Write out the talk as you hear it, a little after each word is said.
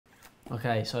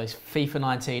Okay, so it's FIFA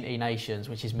 19 E-Nations,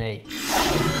 which is me.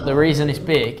 The reason it's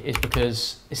big is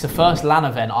because it's the first LAN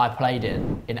event I played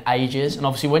in ages. And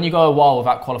obviously when you go a while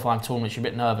without qualifying tournaments, you're a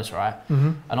bit nervous, right?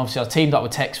 And obviously I was teamed up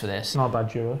with Tex for this. Not a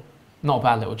bad duo. Not a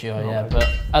bad little duo, yeah. But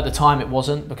at the time it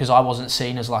wasn't, because I wasn't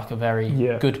seen as like a very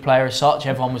good player as such.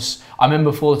 Everyone was, I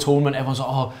remember before the tournament, everyone's like,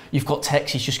 oh, you've got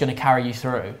Tex, he's just going to carry you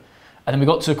through. And then we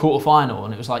got to the quarter-final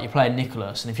and it was like you're playing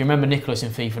Nicholas. And if you remember Nicholas in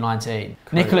FIFA 19,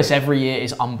 Nicholas every year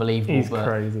is unbelievable. He's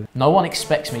crazy. No one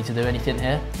expects me to do anything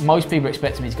here. Most people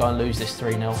expect me to go and lose this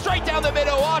 3-0. Straight down the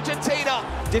middle, Argentina.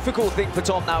 Difficult thing for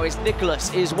Tom now is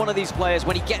Nicholas is one of these players,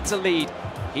 when he gets a lead,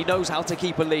 he knows how to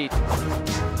keep a lead.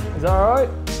 Is that all right?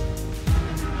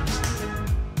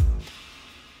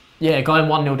 Yeah, going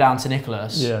 1-0 down to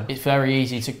Nicholas, it's very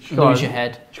easy to lose your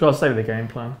head. You got to stay with the game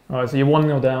plan. All right, so you're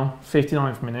 1-0 down,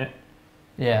 59th minute.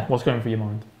 Yeah. What's going through your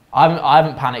mind? I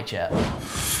haven't panicked yet.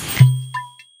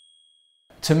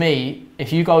 To me,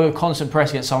 if you go with constant press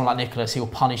against someone like Nicholas, he'll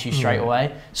punish you straight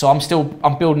away. So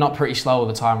I'm building up pretty slow all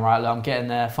the time, right? Like I'm getting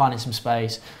there, finding some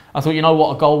space. I thought, you know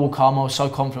what, a goal will come. I was so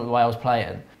confident with the way I was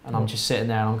playing. And I'm just sitting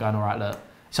there and I'm going, all right, look,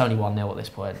 it's only 1-0 at this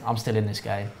point. I'm still in this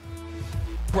game.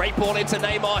 Great ball into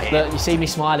Neymar here. Look, you see me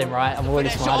smiling, right? I'm already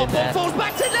smiling there. Falls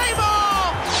back to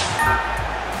Neymar!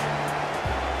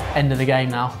 End of the game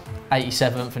now,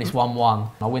 87th, and it's 1-1.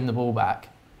 I win the ball back.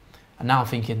 And now I'm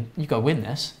thinking, you go win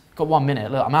this. Got 1 minute,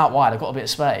 look, I'm out wide, I've got a bit of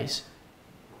space.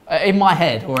 In my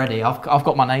head already, I've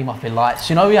got my name up in lights.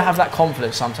 You know, you have that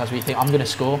confidence sometimes where you think, I'm going to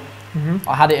score.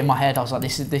 I had it in my head, I was like,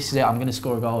 this is it, I'm going to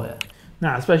score a goal here.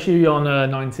 Nah, especially on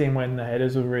 19 when the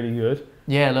headers were really good.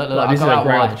 Yeah, look, like, this is a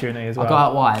great opportunity as well. I got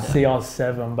out wide.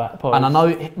 CR7 back post. And I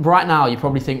know, right now, you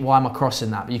probably think, why am I crossing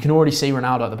that? But you can already see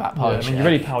Ronaldo at the back post. I mean, you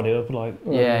really powered it up. Like,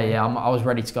 I was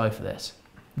ready to go for this.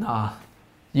 Nah.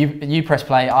 You press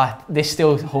play. This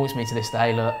still haunts me to this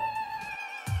day, look.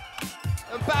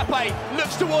 Mbappe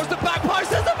looks towards the back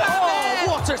post. There's Mbappe! Oh,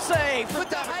 what a save!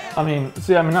 I mean,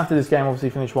 after this game,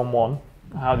 obviously finished 1-1.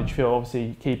 How did you feel,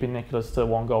 obviously, keeping Nicholas to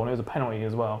 1 goal? And it was a penalty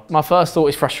as well. My first thought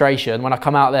is frustration. When I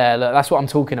come out there, look, that's what I'm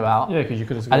talking about. Yeah, because you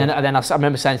could have scored. And then I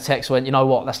remember saying to Tex, you know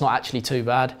what, that's not actually too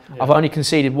bad. I've only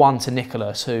conceded 1 to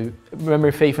Nicholas, who, remember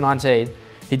in FIFA 19,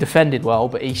 he defended well,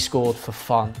 but he scored for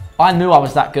fun. I knew I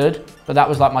was that good, but that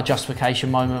was like my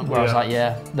justification moment where I was like,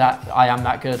 I am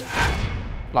that good.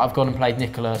 Like, I've gone and played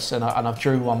Nicholas and I've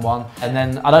drew 1-1. And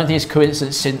then I don't think it's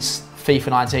coincidence since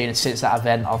FIFA 19 and since that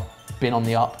event, I've been on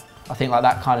the up. I think like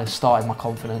that kind of started my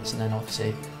confidence, and then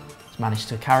obviously managed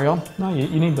to carry on. No,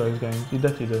 you need those games, you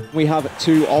definitely do. We have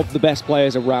 2 of the best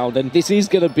players around, and this is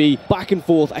going to be back and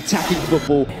forth attacking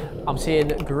football. I'm seeing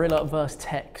Gorilla versus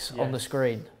Tex on the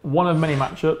screen. One of many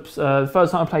matchups. The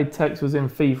first time I played Tex was in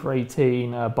FIFA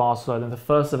 18 Barcelona, the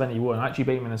first event he won. I actually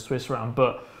beat him in the Swiss round,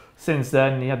 but since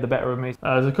then he had the better of me.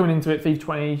 So coming into it, FIFA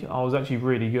 20, I was actually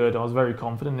really good. I was very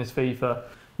confident in this FIFA.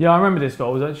 Yeah, I remember this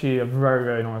goal. It was actually a very,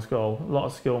 very nice goal. A lot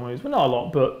of skill moves. Well, not a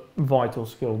lot, but vital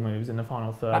skill moves in the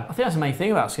final third. I think that's the main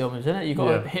thing about skill moves, isn't it? You've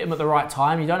got to hit them at the right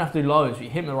time. You don't have to do loads, but you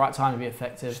hit them at the right time to be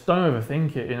effective. Just don't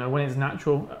overthink it, you know. When it's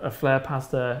natural, a flare pass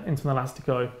there into an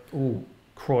Elastico. Ooh,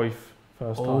 Cruyff,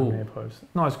 first time near post.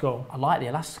 Nice goal. I like the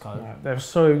Elastico. Yeah, they're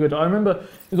so good. I remember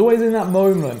it was always in that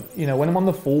moment, you know, when I'm on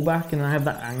the fullback and I have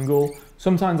that angle.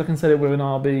 Sometimes I can set it with an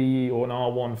RB or an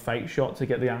R1 fake shot to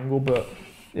get the angle, but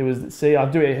it was, see,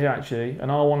 I'll do it here actually, an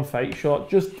R1 fake shot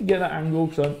just to get that angle,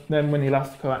 so then when the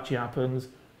Elastico actually happens,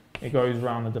 it goes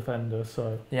around the defender,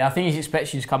 so. Yeah, I think he's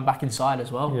expecting you to come back inside as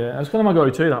well. Yeah, that's kind of my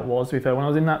go-to, that was, to be fair. When I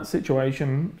was in that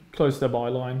situation, close to the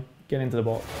byline, get into the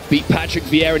box. Beat Patrick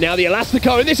Vieira, now the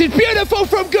Elastico, and this is beautiful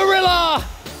from Gorilla!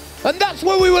 And that's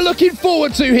what we were looking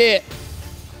forward to here.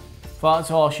 If I had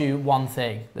to ask you one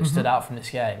thing that stood out from this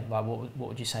game, like what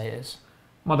would you say it is?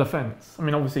 My defence. I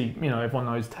mean, obviously, you know, everyone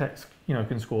knows Tex, you know,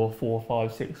 can score 4,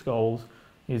 5, 6 goals.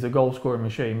 He's a goal-scoring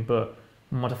machine, but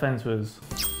my defence was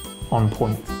on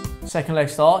point. Second leg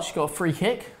starts, you got a free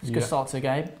kick. It's a good start to the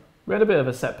game. We had a bit of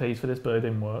a set piece for this, but it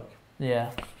didn't work. Yeah.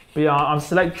 But yeah, I'm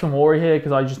selecting Chamori here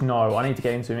because I just know I need to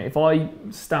get into him. If I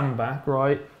stand back,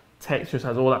 right, Tex just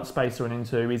has all that space to run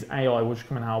into. His AI will just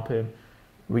come and help him.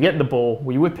 We get the ball,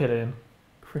 we whip it in.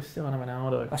 Cristiano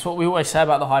Ronaldo. That's what we always say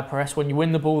about the high press. When you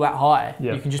win the ball that high,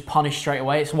 you can just punish straight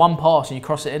away. It's one pass and you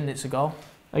cross it in and it's a goal.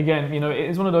 Again, you know,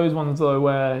 it's one of those ones though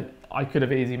where I could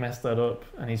have easily messed that up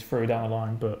and he's through down the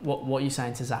line, but... What are you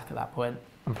saying to Zach at that point?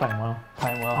 I'm playing well.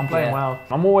 Playing well. I'm playing well.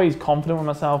 I'm always confident with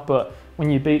myself, but when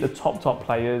you beat the top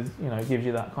players, you know, it gives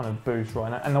you that kind of boost,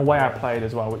 right? And the way I played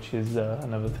as well, which is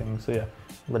another thing. So yeah,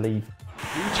 relief.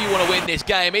 Who do you want to win this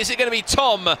game? Is it going to be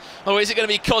Tom or is it going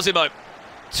to be Cosimo?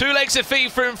 2 legs of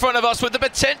FIFA in front of us with the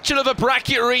potential of a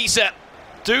bracket reset.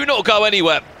 Do not go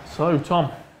anywhere. So So,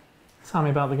 Tom, tell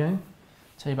me about the game.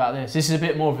 Tell you about this. This is a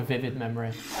bit more of a vivid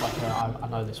memory. Like I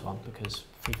know this one because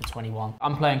FIFA 21.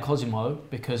 I'm playing Cosimo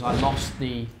because I lost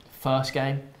the first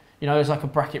game. You know, there's like a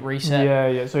bracket reset.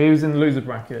 Yeah. So he was in the loser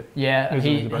bracket. Yeah,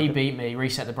 he beat me,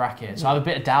 reset the bracket. So I have a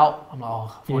bit of doubt. I'm like,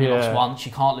 oh, I've already lost once.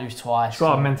 You can't lose twice.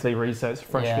 Try to mentally reset. It's a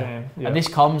fresh game. Yeah. And this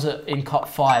comes in Cup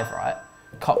 5, right?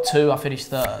 Cup 2, I finished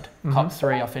 3rd. Cup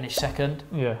 3, I finished 2nd.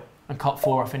 Yeah. And Cup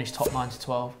 4, I finished top 9 to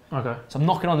 12. Okay. So I'm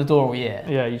knocking on the door all year.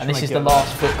 Yeah. And this is the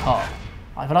last FUT Cup.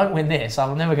 If I don't win this,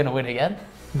 I'm never going to win again.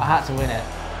 I had to win it.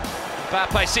 Bad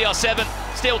play, CR7.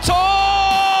 Still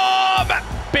Tom!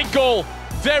 Big goal.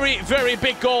 Very, very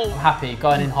big goal. I'm happy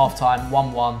going in half time,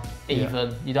 1-1,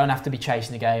 even. Yeah. You don't have to be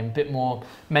chasing the game. A bit more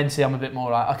mentally, I'm a bit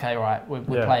more like, okay, right,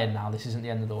 we're playing now. This isn't the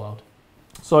end of the world.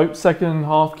 So, second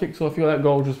half kicks off. You got that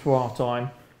goal just for half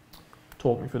time.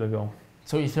 Talk me through the goal.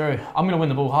 Talk you through. I'm going to win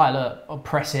the ball high. Look, I'll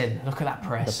press in. Look at that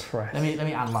press. The press. Let me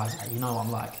analyse that. You know what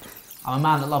I'm like. I'm a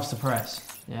man that loves to press.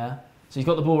 Yeah. So he's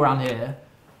got the ball around here.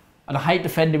 And I hate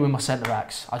defending with my centre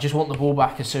backs. I just want the ball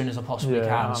back as soon as I possibly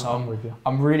can. So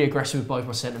I'm really aggressive with both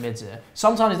my centre mids here.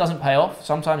 Sometimes it doesn't pay off.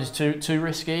 Sometimes it's too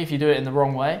risky if you do it in the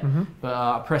wrong way. But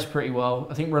I press pretty well.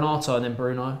 I think Renato and then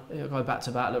Bruno go back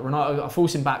to back. Look, Renato, I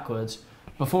force him backwards.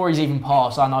 Before he's even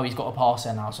passed, I know he's got a pass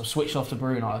there now. So I've switched off to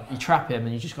Bruno. You trap him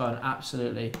and you just go and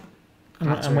absolutely.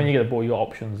 And when you get the ball, you got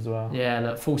options as well. Yeah,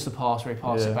 look, force the pass where he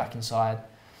passes it back inside.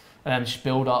 And just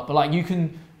build up. But like you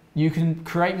can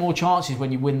create more chances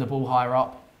when you win the ball higher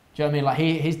up. Do you know what I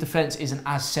mean? Like his defence isn't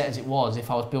as set as it was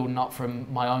if I was building up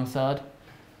from my own third.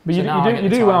 But so you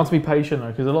do well to be patient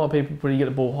though, because a lot of people, when you get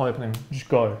the ball high up and then just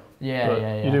go.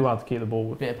 Yeah. You do well to keep the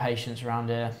ball. Bit of patience around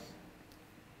here.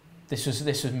 This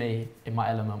was me in my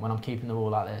element when I'm keeping the ball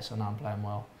like this. I know I'm playing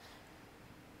well.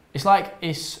 It's like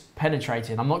it's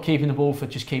penetrating. I'm not keeping the ball for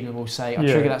just keeping the ball safe. I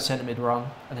trigger that centre mid run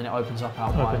and then it opens up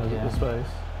out wide. Opens up the space.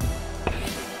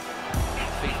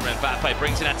 FIFA Mbappe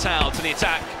brings in Attal to the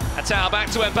attack. Attal back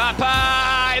to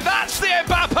Mbappe. That's the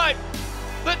Mbappe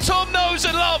that Tom knows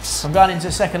and loves. I'm going into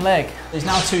the second leg. There's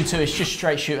now 2-2. It's just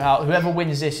straight shootout. Whoever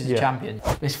wins this is the champion.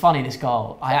 It's funny, this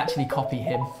goal. I actually copy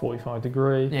him. 45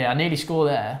 degree. Yeah, I nearly score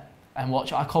there. And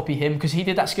watch, I copy him because he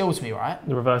did that skill to me, right?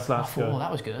 The reverse last. I thought, oh, that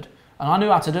was good. And I knew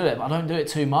how to do it, but I don't do it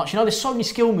too much. You know, there's so many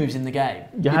skill moves in the game.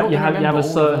 You have a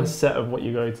certain set of what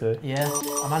you go to. Yeah,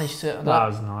 I managed to. That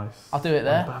was nice. I'll do it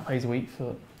there. Mbappe's weak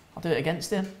foot. I'll do it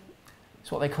against him. It's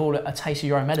what they call it, a taste of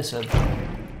your own medicine.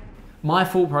 My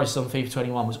thought process on FIFA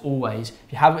 21 was always,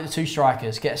 if you have it with the two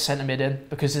strikers, get a centre mid in,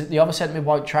 because the other centre mid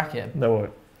won't track him. They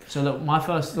won't. So look, my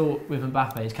first thought with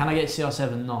Mbappe is, can I get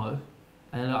CR7? No.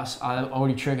 And then I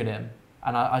already triggered him.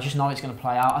 And I just know it's going to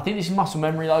play out. I think this is muscle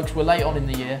memory though, because we're late on in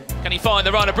the year. Can he find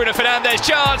the runner? Bruno Fernandes,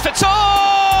 chance for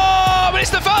Tom! It's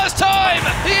the first time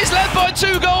he is led by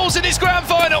 2 goals in this grand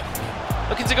final.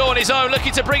 Looking to go on his own,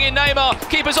 looking to bring in Neymar.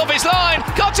 Keeper's off his line,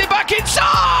 cuts it back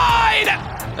inside!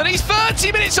 And he's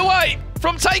 30 minutes away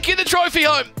from taking the trophy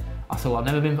home. I thought I've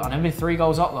never been 3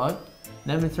 goals up though.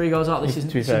 Never been 3 goals up. This is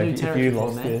new territory for me. If you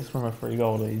lost this from a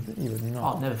 3-goal lead, you would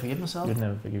not. I'd never forgive myself. You'd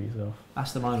never forgive yourself.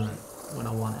 That's the moment when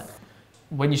I won it.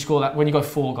 When you score that, when you go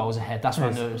 4 goals ahead, that's when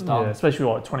I knew it was done. Yeah, especially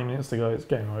like 20 minutes to go, it's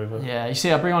game over. Yeah, you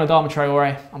see, I bring on Adama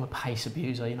Traore. I'm a pace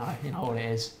abuser, you know what it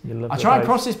is. I try and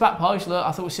cross this back post. Look,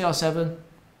 I thought CR7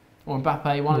 or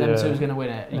Mbappe, one of them two was going to win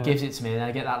it. He gives it to me, and then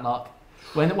I get that luck.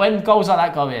 When goals like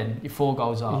that go in, you're 4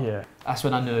 goals up. Yeah. That's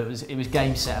when I knew it was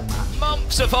game, set, and match.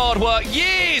 Months of hard work,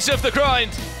 years of the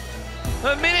grind.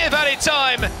 A minute of added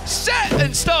time, set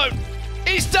and stone.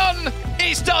 It's done.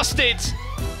 It's dusted.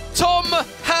 Tom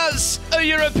has a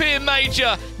European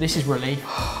major. This is relief.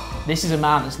 This is a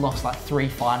man that's lost like 3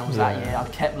 finals that year.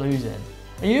 I've kept losing.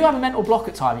 And you have a mental block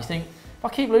at times. You think, if I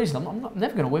keep losing, I'm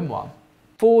never going to win one.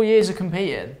 4 years of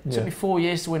competing. It took me 4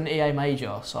 years to win an EA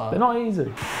major. So they're not easy.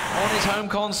 On his home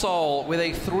console with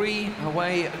a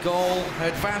 3-away goal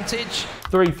advantage.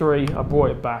 3-3. I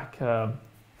brought it back.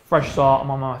 Fresh start.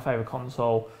 I'm on my favourite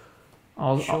console.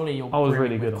 Surely you're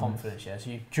really good confidence, yeah. So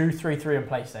you drew 3-3 on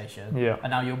PlayStation, and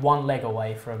now you're 1 leg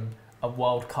away from a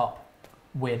World Cup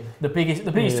win. The biggest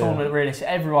tournament, really. So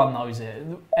everyone knows it.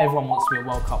 Everyone wants to be a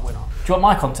World Cup winner. Do you want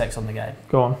my context on the game?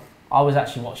 Go on. I was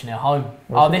actually watching it at home.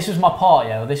 This was my part,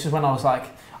 yeah. This was when I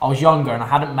was younger and I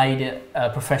hadn't made it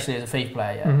professionally as a FIFA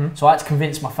player yet. So I had to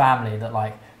convince my family that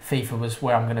like FIFA was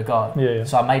where I'm going to go.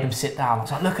 So I made them sit down. I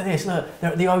was like, look at this, look,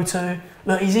 they're at the O2.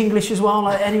 Look, he's English as well,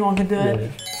 like anyone can do it.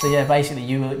 So yeah, basically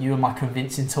you were my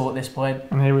convincing tool at this point.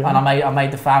 And here we are. And I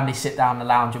made the family sit down in the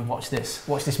lounge and watch this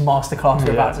masterclass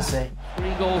we're about to see.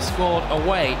 3 goals scored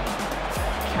away.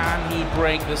 Can he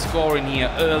break the scoring here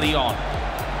early on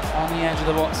the edge of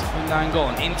the box from down goal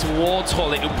and in towards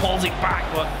Hullet, who pulls it back.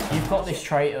 But you've got this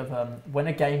trait of when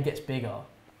a game gets bigger,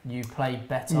 you play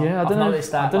better. Yeah, I've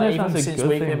noticed that. Like, even since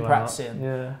we've been like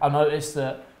practicing, I've noticed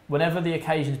that whenever the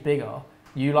occasion's bigger,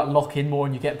 you like lock in more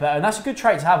and you get better, and that's a good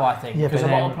trait to have, I think, because a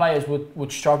lot of players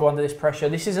would struggle under this pressure.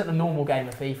 This isn't the normal game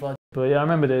of FIFA. But yeah, I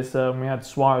remember this. We had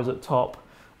Suarez at top.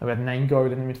 We had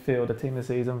Nainggolan in the midfield, a team of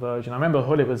the season version. I remember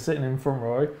Hullet was sitting in front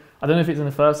row. I don't know if it's in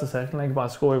the first or second leg, but I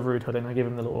scored with Ruud Hullet and I give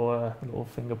him the little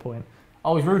finger point.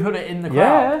 Oh, was Ruud Hullet in the crowd?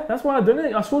 Yeah, that's why I done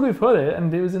it. I scored with Hullet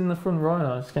and it was in the front row and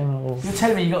I just gave him a little... You're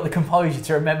telling me you got the composure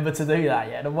to remember to do that,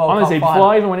 yeah? Honestly, before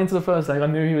I even went into the first leg, I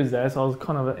knew he was there, so I was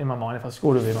kind of in my mind, if I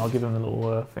scored with him, I'll give him the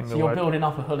little finger. So you're building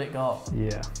up a Hullet goal?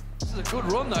 Yeah. This is a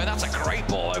good run though, that's a great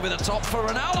ball over the top for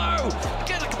Ronaldo.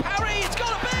 Get a parry, it's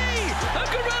got to be! And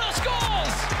Gorilla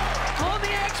scores! On the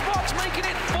Xbox, making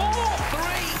it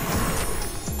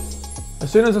 4-3.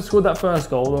 As soon as I scored that first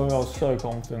goal, though, I was so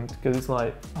confident, because it's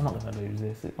like, I'm not going to lose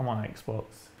this, I'm on Xbox.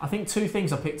 I think two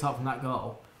things I picked up from that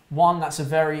goal. One, that's a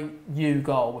very you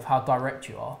goal with how direct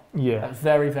you are. Yeah. That's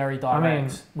very, very direct. I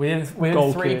mean, within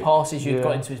 3 passes you'd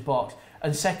got into his box.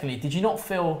 And secondly, did you not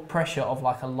feel pressure of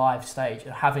like a live stage?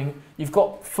 You've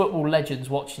got football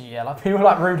legends watching you, like people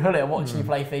like Ruud Hullet watching you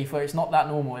play FIFA. It's not that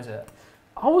normal, is it?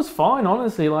 I was fine,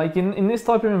 honestly. Like in this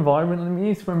type of environment, I mean, you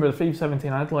need to remember the FIFA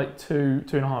 17, I had like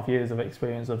 2.5 years of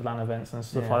experience of LAN events and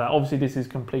stuff like that. Obviously this is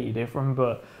completely different,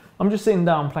 but I'm just sitting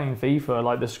down playing FIFA,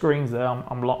 like the screen's there,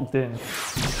 I'm locked in.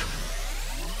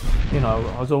 You know,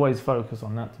 I was always focused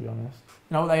on that, to be honest.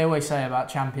 You know what they always say about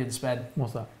champions, Ben?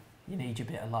 What's that? You need your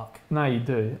bit of luck. No, you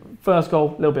do. First goal,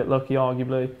 a little bit lucky,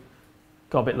 arguably.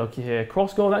 Got a bit lucky here.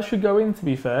 Cross goal, that should go in, to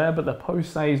be fair, but the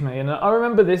post saves me. And I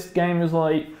remember this game was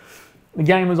like, the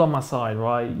game was on my side,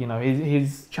 right? You know,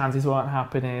 his chances weren't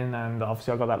happening, and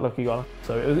obviously I got that lucky goal.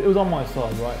 So it was on my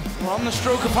side, right? we're on the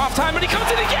stroke of half time and he comes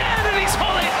in again and it's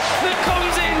Hullet that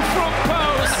comes in front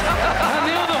post. And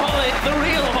the other Hullet, the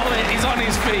real Hullet, is on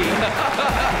his feet.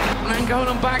 And going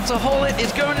on back to Hullet,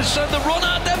 is going to show the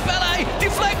runner, Dembele,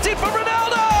 deflected for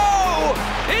Ronaldo!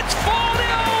 It's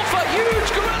 4-0 for huge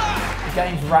Gorilla! The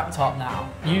game's wrapped up now.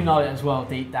 You know it as well,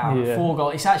 deep down. 4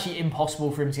 goals. It's actually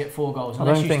impossible for him to get 4 goals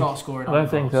unless you start scoring. I don't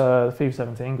think the FIFA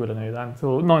 17 would have knew that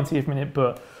until 90th minute.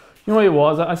 But you know what it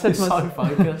was? I said to myself, so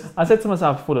focused. I said to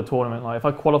myself before the tournament, like if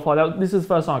I qualify, this is the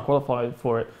first time I qualified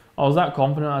for it. I was that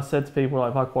confident. I said to people,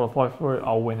 like if I qualify for it,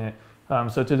 I'll win it.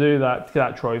 So to do that, to get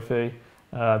that trophy,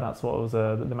 that's what was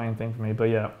the main thing for me. But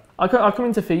yeah, I come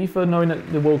into FIFA knowing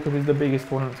that the World Cup is the biggest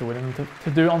tournament to win, and to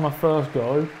do it on my first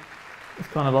go. It's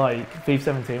kind of like FIFA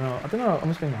 17, I don't know, I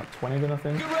must be like 20 then I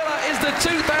think. Gorilla is the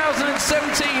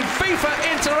 2017 FIFA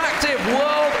Interactive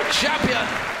World Champion.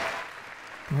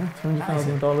 Yeah,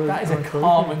 $200,000. That is a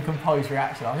calm and composed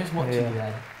reaction. I was just watching you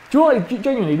then. Do you know what,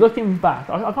 genuinely, looking back,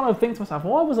 I kind of think to myself,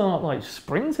 why was I not like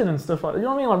sprinting and stuff like that? You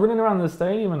know what I mean? Like running around the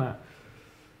stadium and that.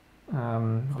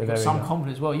 You've got some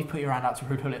confidence as well. You put your hand out to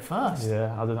Ruud Hullet first.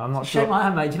 Yeah, I don't know, I'm not sure. Shake my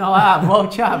hand, mate. Do you know I am?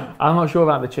 World champ. I'm not sure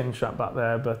about the chin strap back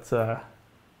there, but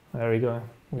there we go.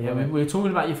 We were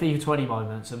talking about your FIFA 20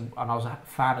 moments, and I was a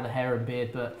fan of the hair and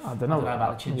beard, but I don't know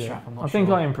about the chin strap. I'm not sure. I think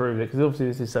I improved it because obviously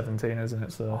this is 17, isn't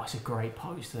it? So. Oh, it's a great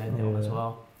post to end it on as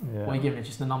well. Yeah. What are you giving it?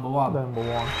 Just the number 1? Number 1.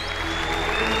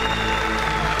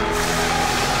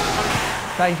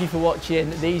 Thank you for watching.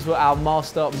 These were our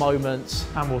master moments,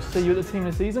 and we'll see you at the Team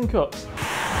of the Season Cup.